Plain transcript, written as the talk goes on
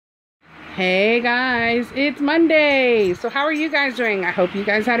Hey guys, it's Monday. So how are you guys doing? I hope you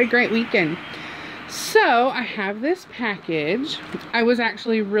guys had a great weekend. So I have this package. I was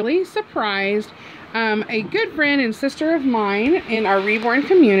actually really surprised. A good friend and sister of mine in our Reborn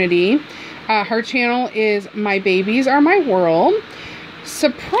community, her channel is My Babies Are My World,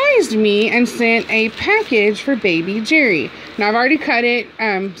 surprised me and sent a package for baby Jerry. Now I've already cut it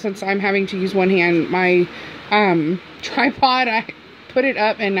since I'm having to use one hand. My tripod, I put it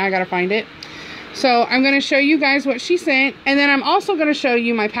up and now I gotta find it. So I'm going to show you guys what she sent, and then I'm also going to show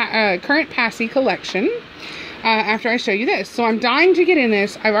you my current paci collection after I show you this. So I'm dying to get in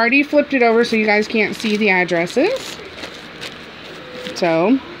this. I've already flipped it over so you guys can't see the addresses.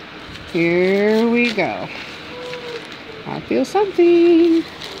 So here we go. I feel something.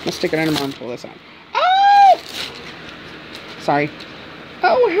 Let's stick it under my arm and pull this out. Oh! Sorry.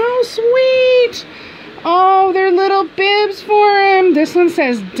 Oh, how sweet! Oh, they're little bibs for him. This one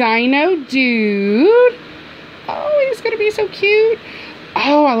says Dino Dude. Oh, he's going to be so cute.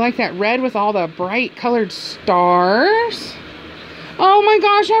 Oh, I like that red with all the bright colored stars. Oh my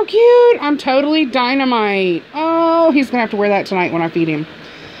gosh, how cute. I'm totally dynamite. Oh, he's going to have to wear that tonight when I feed him.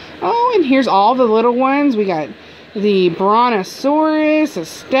 Oh, and here's all the little ones. We got the Brontosaurus, a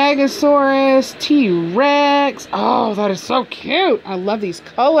Stegosaurus, T-Rex. Oh, that is so cute. I love these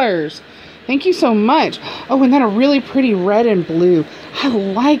colors. Thank you so much. Oh, and then a really pretty red and blue. I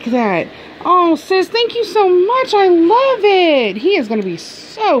like that. Oh, sis, thank you so much. I love it. He is going to be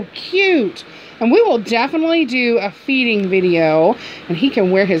so cute. And we will definitely do a feeding video. And he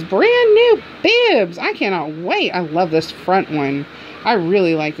can wear his brand new bibs. I cannot wait. I love this front one. I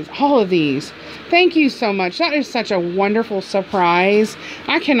really like this. All of these. Thank you so much. That is such a wonderful surprise.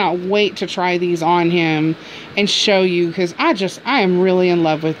 I cannot wait to try these on him and show you, because I am really in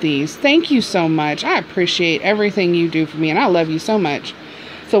love with these. Thank you so much. I appreciate everything you do for me, and I love you so much.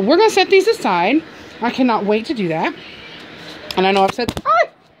 So we're going to set these aside. I cannot wait to do that. And I know I've said, ah!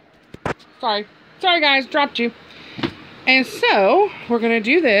 Sorry guys, dropped you. And so we're going to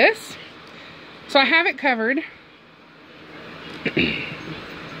do this. So I have it covered.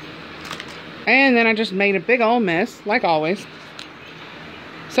 And then I just made a big old mess, like always.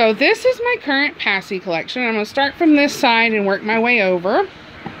 So this is my current paci collection. I'm going to start from this side and work my way over.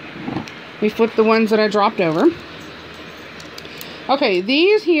 We flip the ones that I dropped over. Okay,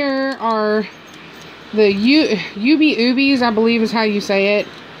 these here are the Ubi Ubis, I believe is how you say it.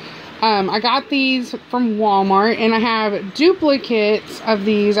 I got these from Walmart, and I have duplicates of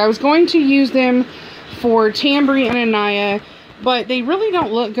these. I was going to use them for Tambry and Anaya, but they really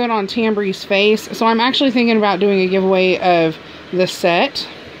don't look good on Tambry's face. So I'm actually thinking about doing a giveaway of the set.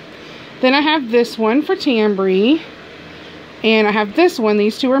 Then I have this one for Tambry. And I have this one.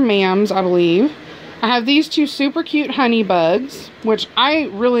 These two are Mams, I believe. I have these two super cute honey bugs, which I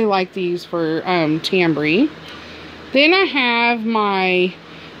really like these for Tambry. Then I have my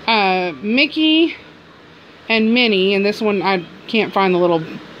Mickey and Minnie. And this one, I can't find the little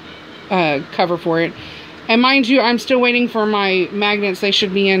cover for it. And mind you, I'm still waiting for my magnets. They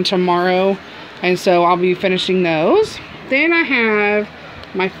should be in tomorrow. And so I'll be finishing those. Then I have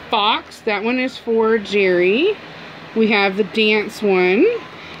my fox. That one is for Jerry. We have the dance one.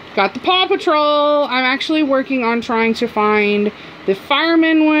 Got the Paw Patrol. I'm actually working on trying to find the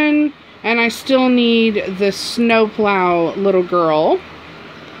fireman one. And I still need the snowplow little girl.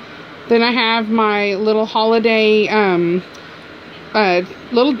 Then I have my little holiday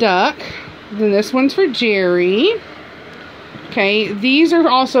little duck. Then this one's for Jerry. Okay, these are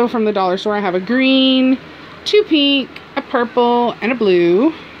also from the dollar store. I have a green, two pink, a purple, and a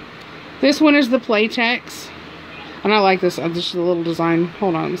blue. This one is the Playtex. And I like this. Just a little design.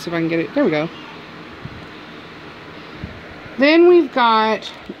 Hold on, let's see if I can get it. There we go. Then we've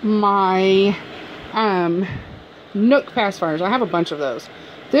got my Nook pacifiers. I have a bunch of those.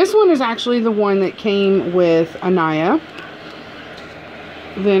 This one is actually the one that came with Anaya.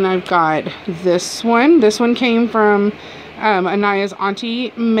 Then I've got this one. This one came from Anaya's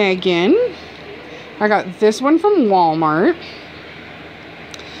auntie, Megan. I got this one from Walmart.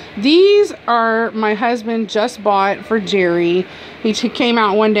 These are my husband just bought for Jerry. He came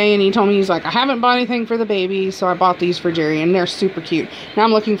out one day and he told me, he's like, I haven't bought anything for the baby, so I bought these for Jerry, and they're super cute. Now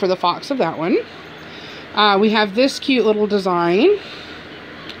I'm looking for the fox of that one. We have this cute little design.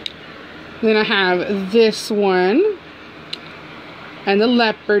 Then I have this one. And the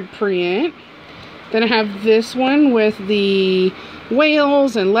leopard print. Then I have this one with the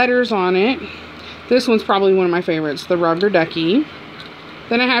whales and letters on it. This one's probably one of my favorites, the rubber ducky.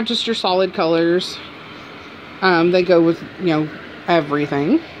 Then I have just your solid colors. They go with, you know,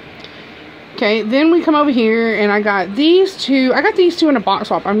 everything. Okay, then we come over here and I got these two. I got these two in a box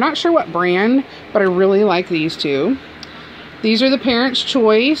swap. I'm not sure what brand, but I really like these two. These are the Parents'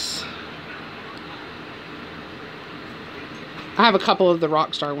 Choice. I have a couple of the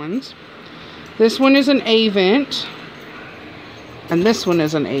Rockstar ones. This one is an Avent. And this one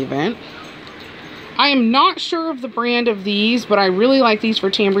is an Avent. I am not sure of the brand of these, but I really like these for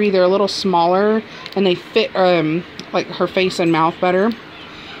Tambry. They're a little smaller and they fit like her face and mouth better.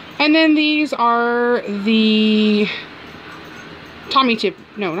 And then these are the Tommy Tip.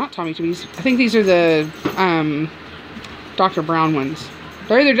 No, not Tommy Tippies. I think these are the Dr. Brown ones.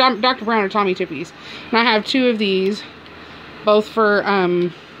 They're either Dr. Brown or Tommy Tippies. And I have two of these, both for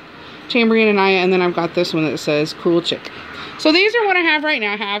Tambry and Anaya, and then I've got this one that says Cool Chick. So these are what I have right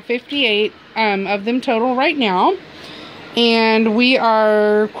now. I have 58 of them total right now. And we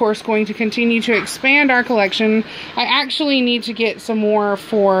are, of course, going to continue to expand our collection. I actually need to get some more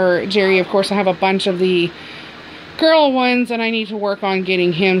for Jerry. Of course, I have a bunch of the girl ones, and I need to work on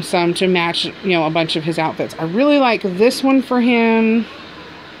getting him some to match, you know, a bunch of his outfits. I really like this one for him.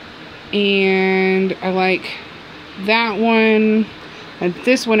 And I like that one. And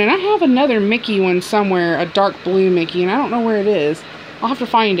this one. And I have another Mickey one somewhere. A dark blue Mickey. And I don't know where it is. I'll have to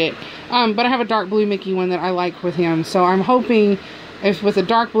find it. But I have a dark blue Mickey one that I like with him. So I'm hoping, if with the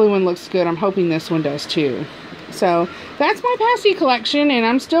dark blue one looks good, I'm hoping this one does too. So that's my paci collection, and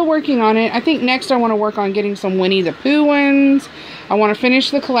I'm still working on it. I think next I want to work on getting some Winnie the Pooh ones. I want to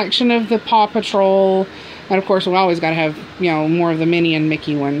finish the collection of the Paw Patrol. And of course, we always got to have, you know, more of the Minnie and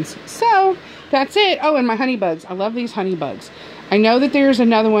Mickey ones. So that's it. Oh, and my honey bugs. I love these honey bugs. I know that there's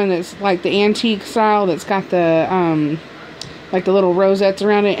another one that's like the antique style that's got the like the little rosettes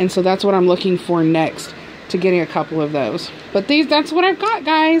around it, and so that's what I'm looking for next, to getting a couple of those. But that's what I've got,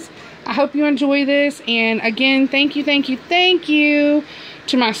 guys. I hope you enjoy this, and again, thank you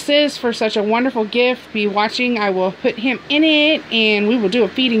to my sis for such a wonderful gift. Be watching. I will put him in it, and we will do a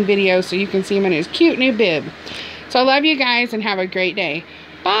feeding video so you can see him in his cute new bib. So I love you guys, and have a great day.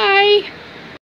 Bye.